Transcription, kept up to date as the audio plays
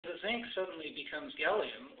zinc suddenly becomes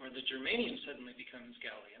gallium, or the germanium suddenly becomes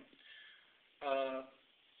gallium,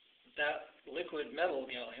 that liquid metal,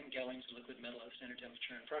 gallium's a liquid metal at standard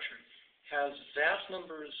temperature and pressure, has vast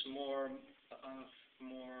numbers more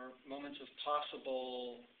moments of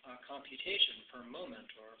possible computation per moment,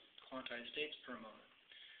 or quantized states per moment.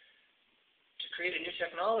 To create a new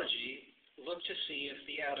technology, look to see if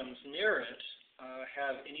the atoms near it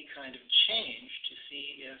have any kind of change, to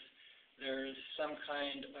see if there's some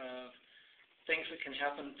kind of things that can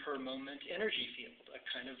happen per moment energy field, a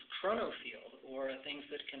kind of chrono field, or things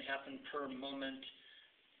that can happen per moment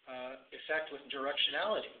effect with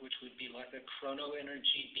directionality, which would be like a chrono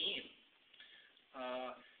energy beam.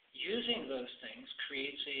 Using those things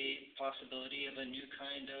creates a possibility of a new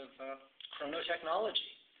kind of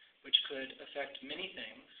chronotechnology, which could affect many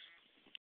things